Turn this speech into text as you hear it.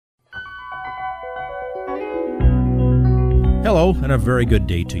Hello, and a very good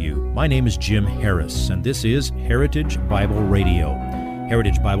day to you. My name is Jim Harris, and this is Heritage Bible Radio.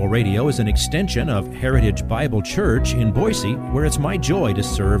 Heritage Bible Radio is an extension of Heritage Bible Church in Boise, where it's my joy to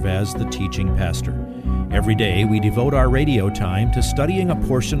serve as the teaching pastor. Every day, we devote our radio time to studying a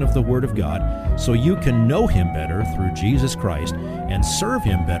portion of the Word of God so you can know Him better through Jesus Christ and serve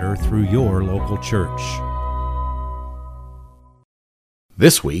Him better through your local church.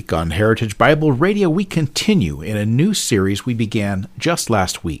 This week on Heritage Bible Radio, we continue in a new series we began just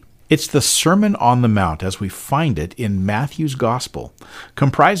last week. It's the Sermon on the Mount as we find it in Matthew's Gospel,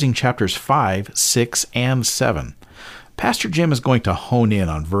 comprising chapters 5, 6, and 7. Pastor Jim is going to hone in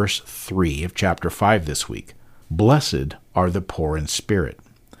on verse 3 of chapter 5 this week. Blessed are the poor in spirit.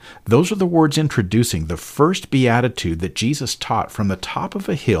 Those are the words introducing the first beatitude that Jesus taught from the top of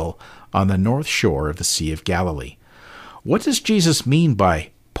a hill on the north shore of the Sea of Galilee. What does Jesus mean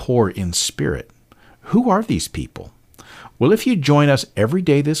by poor in spirit? Who are these people? Well, if you join us every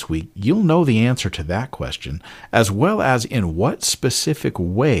day this week, you'll know the answer to that question, as well as in what specific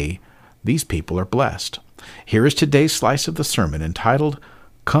way these people are blessed. Here is today's slice of the sermon entitled,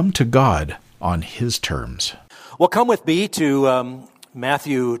 Come to God on His Terms. Well, come with me to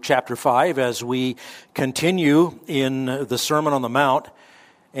Matthew chapter 5 as we continue in the Sermon on the Mount.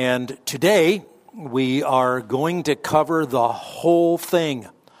 And today, we are going to cover the whole thing,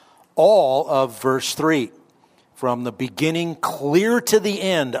 all of verse 3, from the beginning clear to the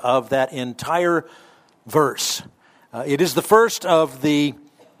end of that entire verse. It is the first of the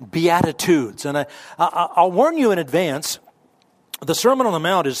Beatitudes, and I'll warn you in advance, the Sermon on the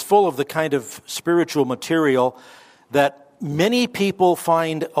Mount is full of the kind of spiritual material that many people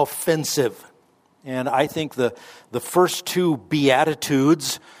find offensive. And I think the first two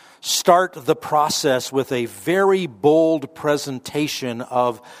Beatitudes start the process with a very bold presentation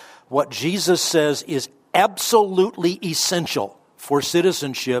of what Jesus says is absolutely essential for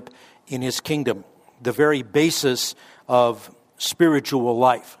citizenship in His kingdom, the very basis of spiritual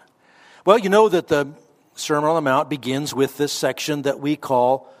life. Well, you know that the Sermon on the Mount begins with this section that we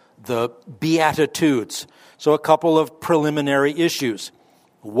call the Beatitudes. So a couple of preliminary issues.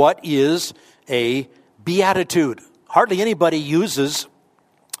 What is a beatitude? Hardly anybody uses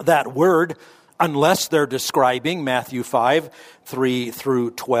that word unless they're describing Matthew 5, 3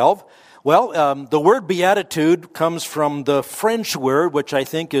 through 12. Well, the word beatitude comes from the French word, which I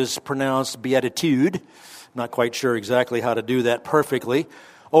think is pronounced beatitude. Not quite sure exactly how to do that perfectly.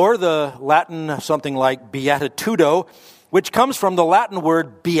 Or the Latin, something like beatitudo, which comes from the Latin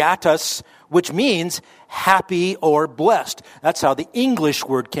word beatus, which means happy or blessed. That's how the English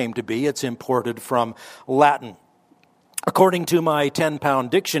word came to be. It's imported from Latin. According to my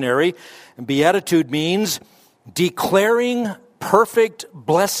 10-pound dictionary, beatitude means declaring perfect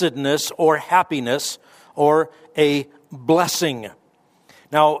blessedness or happiness or a blessing.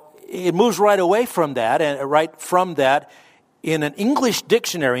 Now, it moves right away from that, and right from that, in an English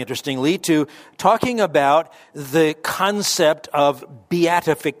dictionary, interestingly, to talking about the concept of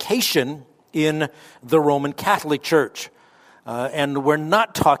beatification in the Roman Catholic Church. And we're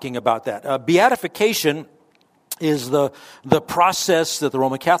not talking about that. Beatification is the process that the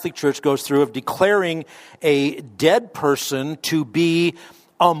Roman Catholic Church goes through of declaring a dead person to be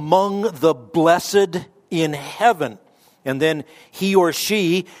among the blessed in heaven. And then he or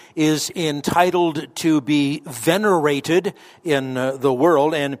she is entitled to be venerated in the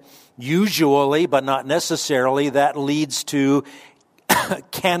world, and usually, but not necessarily, that leads to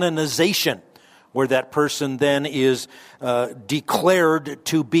canonization, where that person then is declared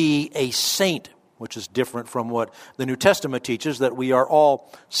to be a saint, which is different from what the New Testament teaches, that we are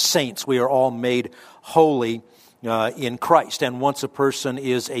all saints. We are all made holy in Christ. And once a person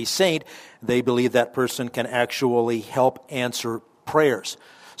is a saint, they believe that person can actually help answer prayers.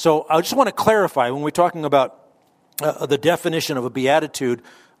 So I just want to clarify, when we're talking about the definition of a beatitude,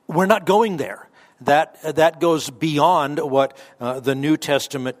 we're not going there. That goes beyond what the New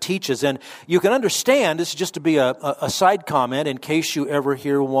Testament teaches. And you can understand, this is just to be a side comment in case you ever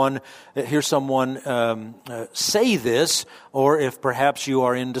hear someone say this, or if perhaps you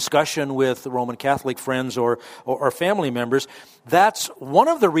are in discussion with Roman Catholic friends or family members. That's one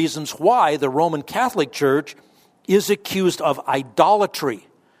of the reasons why the Roman Catholic Church is accused of idolatry,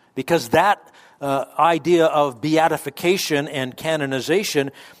 because that idea of beatification and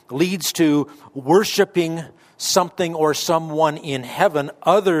canonization leads to worshiping something or someone in heaven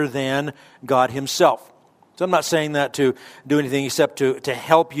other than God Himself. So I'm not saying that to do anything except to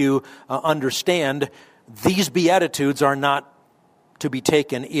help you understand these Beatitudes are not to be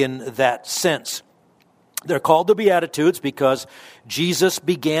taken in that sense. They're called the Beatitudes because Jesus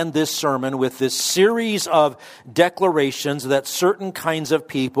began this sermon with this series of declarations that certain kinds of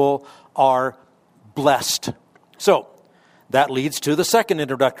people are blessed. So, that leads to the second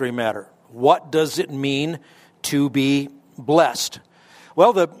introductory matter. What does it mean to be blessed?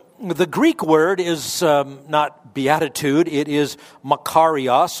 Well, the Greek word is not beatitude, it is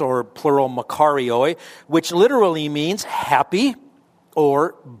makarios, or plural makarioi, which literally means happy,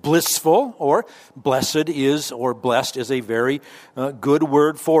 or blissful, or blessed is, or blessed is a very good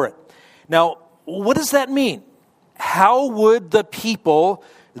word for it. Now, what does that mean? How would the people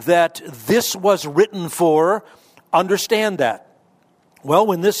that this was written for understand that? Well,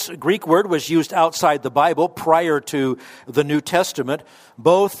 when this Greek word was used outside the Bible prior to the New Testament,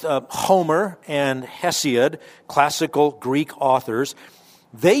 both Homer and Hesiod, classical Greek authors,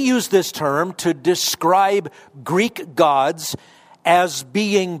 they used this term to describe Greek gods as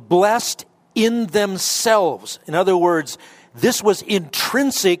being blessed in themselves. In other words, this was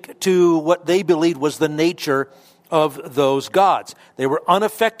intrinsic to what they believed was the nature of those gods. They were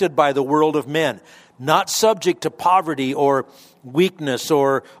unaffected by the world of men, not subject to poverty or weakness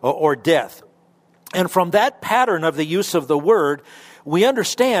or death. And from that pattern of the use of the word, we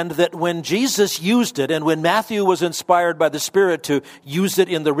understand that when Jesus used it, and when Matthew was inspired by the Spirit to use it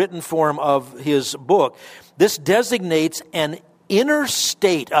in the written form of his book, this designates an inner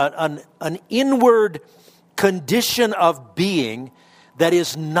state, an inward condition of being that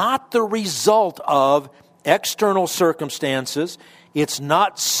is not the result of external circumstances. It's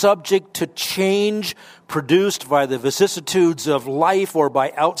not subject to change produced by the vicissitudes of life or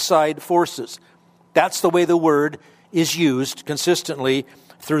by outside forces. That's the way the word is used consistently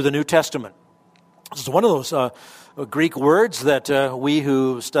through the New Testament. This is one of those Greek words that we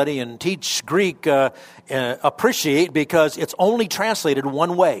who study and teach Greek appreciate, because it's only translated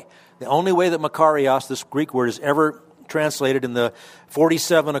one way. The only way that makarios, this Greek word, is ever translated in the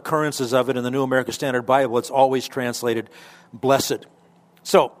 47 occurrences of it in the New American Standard Bible, it's always translated blessed.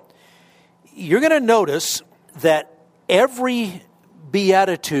 So, you're going to notice that every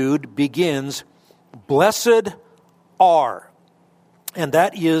beatitude begins, blessed are. And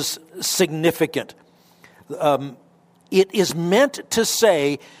that is significant. It is meant to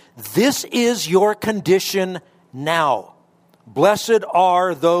say, this is your condition now. Blessed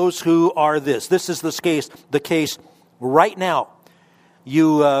are those who are this. This is the case right now.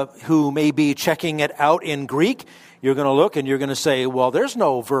 You who may be checking it out in Greek, you're going to look and you're going to say, well, there's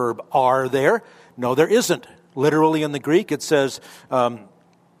no verb are there. No, there isn't. Literally in the Greek, it says,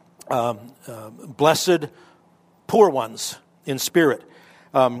 blessed poor ones in spirit.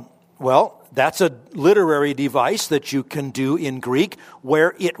 Well, that's a literary device that you can do in Greek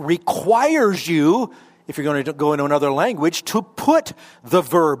where it requires you, if you're going to go into another language, to put the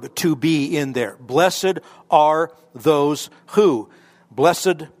verb to be in there. Blessed are those who.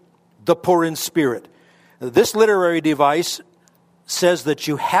 Blessed the poor in spirit. This literary device says that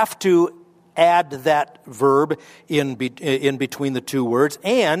you have to add that verb in between the two words,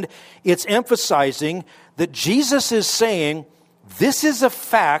 and it's emphasizing that Jesus is saying, this is a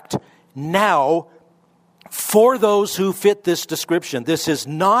fact now for those who fit this description. This is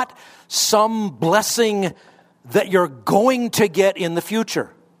not some blessing that you're going to get in the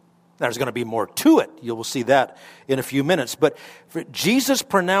future. There's going to be more to it. You will see that in a few minutes. But for Jesus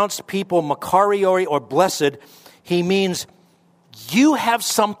pronounced people makarioi, or blessed, he means you have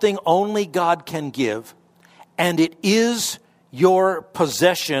something only God can give, and it is your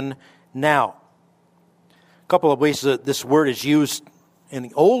possession now. A couple of ways that this word is used in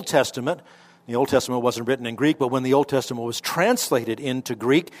the Old Testament. The Old Testament wasn't written in Greek, but when the Old Testament was translated into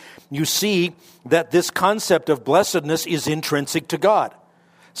Greek, you see that this concept of blessedness is intrinsic to God.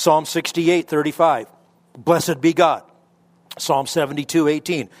 Psalm 68:35, blessed be God. Psalm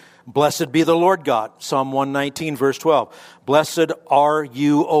 72:18, blessed be the Lord God. Psalm 119, verse 12, blessed are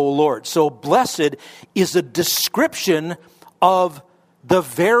you, O Lord. So blessed is a description of the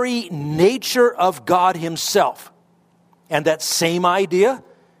very nature of God himself. And that same idea,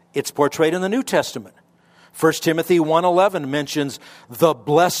 it's portrayed in the New Testament. 1 Timothy 1:11 mentions the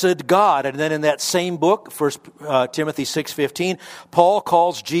blessed God. And then in that same book, 1 Timothy 6:15, Paul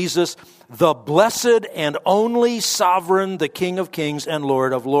calls Jesus the blessed and only sovereign, the King of kings and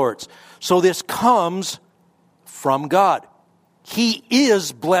Lord of lords. So this comes from God. He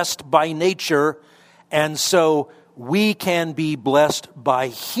is blessed by nature, and so we can be blessed by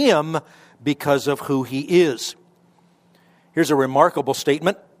him because of who he is. Here's a remarkable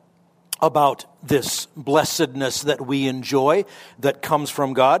statement about this blessedness that we enjoy that comes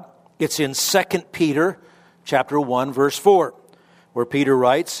from God. It's in 2 Peter chapter 1, verse 4, where Peter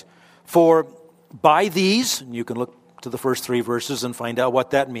writes, for by these, and you can look to the first 3 verses and find out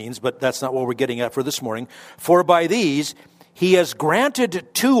what that means, but that's not what we're getting at for this morning. For by these he has granted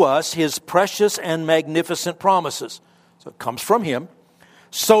to us his precious and magnificent promises. So it comes from him,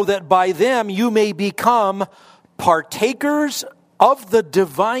 so that by them you may become partakers of the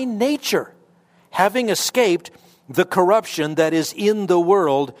divine nature, having escaped the corruption that is in the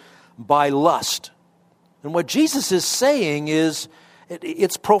world by lust. And what Jesus is saying is,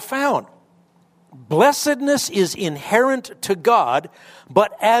 it's profound. Blessedness is inherent to God,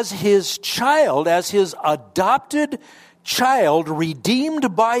 but as his child, as his adopted child,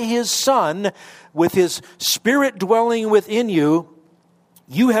 redeemed by his Son, with his Spirit dwelling within you,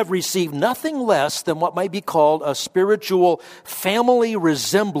 you have received nothing less than what might be called a spiritual family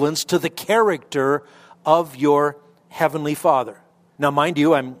resemblance to the character of your Heavenly Father. Now, mind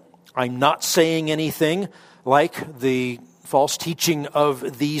you, I'm not saying anything like the false teaching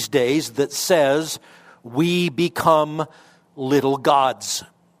of these days that says we become little gods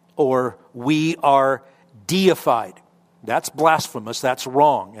or we are deified. That's blasphemous. That's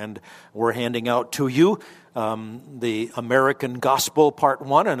wrong. And we're handing out to you the American Gospel Part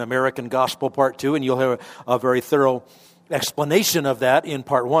 1 and American Gospel Part 2, and you'll have a very thorough explanation of that in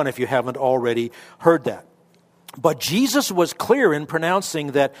Part 1 if you haven't already heard that. But Jesus was clear in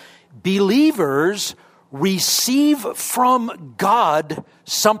pronouncing that believers receive from God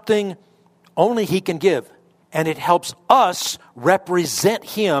something only he can give, and it helps us represent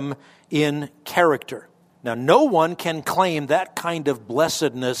him in character. Now, no one can claim that kind of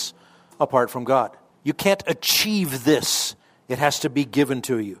blessedness apart from God. You can't achieve this. It has to be given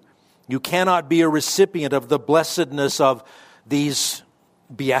to you. You cannot be a recipient of the blessedness of these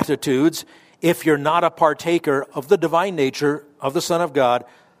Beatitudes if you're not a partaker of the divine nature of the Son of God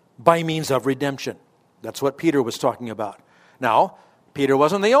by means of redemption. That's what Peter was talking about. Now, Peter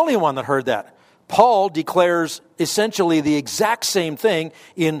wasn't the only one that heard that. Paul declares essentially the exact same thing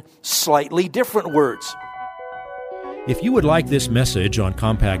in slightly different words. If you would like this message on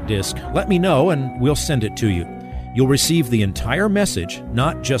compact disc, let me know and we'll send it to you. You'll receive the entire message,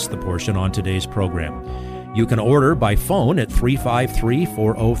 not just the portion on today's program. You can order by phone at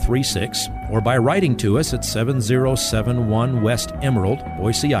 353-4036 or by writing to us at 7071 West Emerald,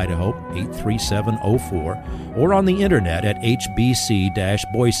 Boise, Idaho, 83704, or on the internet at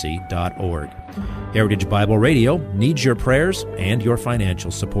hbc-boise.org. Heritage Bible Radio needs your prayers and your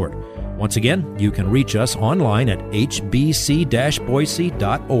financial support. Once again, you can reach us online at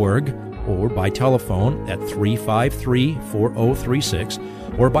hbc-boise.org or by telephone at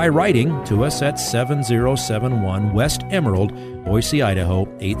 353-4036 or by writing to us at 7071 West Emerald, Boise, Idaho,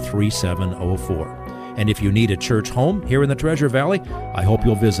 83704. And if you need a church home here in the Treasure Valley, I hope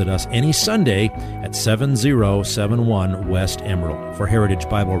you'll visit us any Sunday at 7071 West Emerald. For Heritage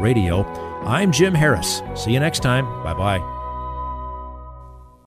Bible Radio, I'm Jim Harris. See you next time. Bye-bye.